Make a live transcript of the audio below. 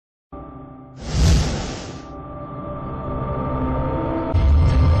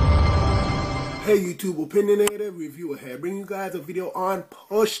Hey YouTube, Opinionative Reviewer here, bringing you guys a video on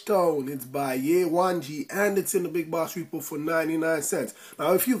PushTone. It's by yeahwangy and it's in the BigBoss Repo for 99 cents.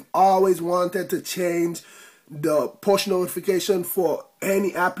 Now, if you've always wanted to change the push notification for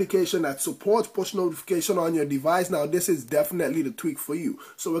any application that supports push notification on your device, now this is definitely the tweak for you.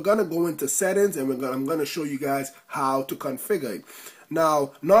 So we're gonna go into settings and I'm gonna show you guys how to configure it.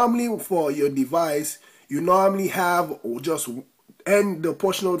 Now, normally for your device, you normally have just the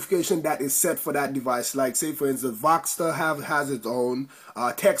push notification that is set for that device. Like, say for instance, Voxter has its own,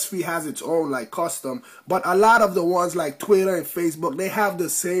 TextFree has its own, like, custom. But a lot of the ones like Twitter and Facebook, they have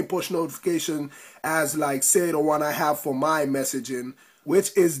the same push notification as, like, say the one I have for my messaging, which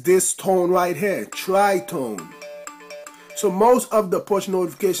is this tone right here, tritone. So most of the push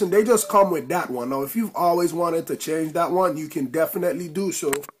notification, they just come with that one. Now, if you've always wanted to change that one, you can definitely do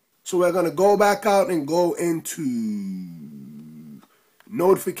so. So we're gonna go back out and go into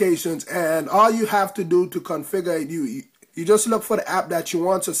notifications, and all you have to do to configure it, you just look for the app that you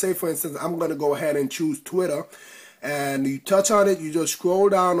want. So say for instance, I'm going to go ahead and choose Twitter, and you touch on it, you just scroll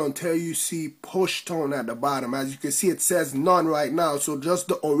down until you see PushTone at the bottom. As you can see, it says none right now, so just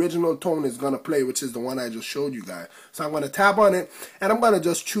the original tone is going to play, which is the one I just showed you guys. So I'm going to tap on it, and I'm going to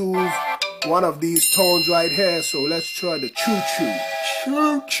just choose one of these tones right here. So let's try the choo-choo.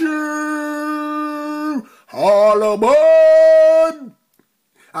 Choo-choo! All aboard!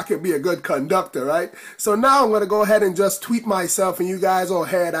 I can be a good conductor, right? So now I'm going to go ahead and just tweet myself, and you guys all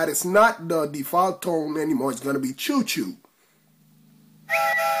hear that it's not the default tone anymore. It's going to be choo-choo.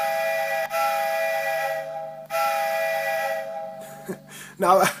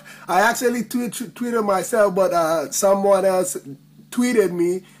 Now, I actually tweeted myself, but someone else tweeted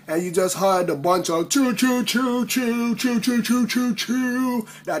me, and you just heard a bunch of choo-choo-choo-choo-choo-choo-choo-choo-choo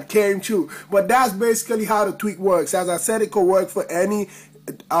that came true. But that's basically how the tweak works. As I said, it could work for any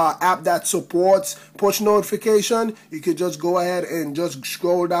app that supports push notification. You can just go ahead and just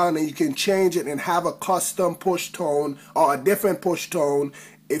scroll down, and you can change it and have a custom push tone or a different push tone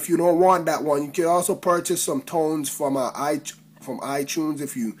if you don't want that one. You can also purchase some tones from iTunes.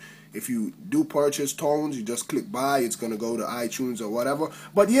 If you do purchase tones, you just click buy, it's gonna go to iTunes or whatever.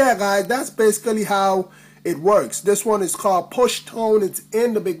 But yeah, guys, that's basically how it works. This one is called PushTone. It's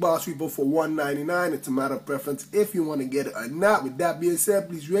in the BigBoss Repo for $1.99. It's a matter of preference if you want to get it or not. With that being said,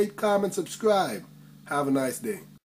 please rate, comment, subscribe. Have a nice day.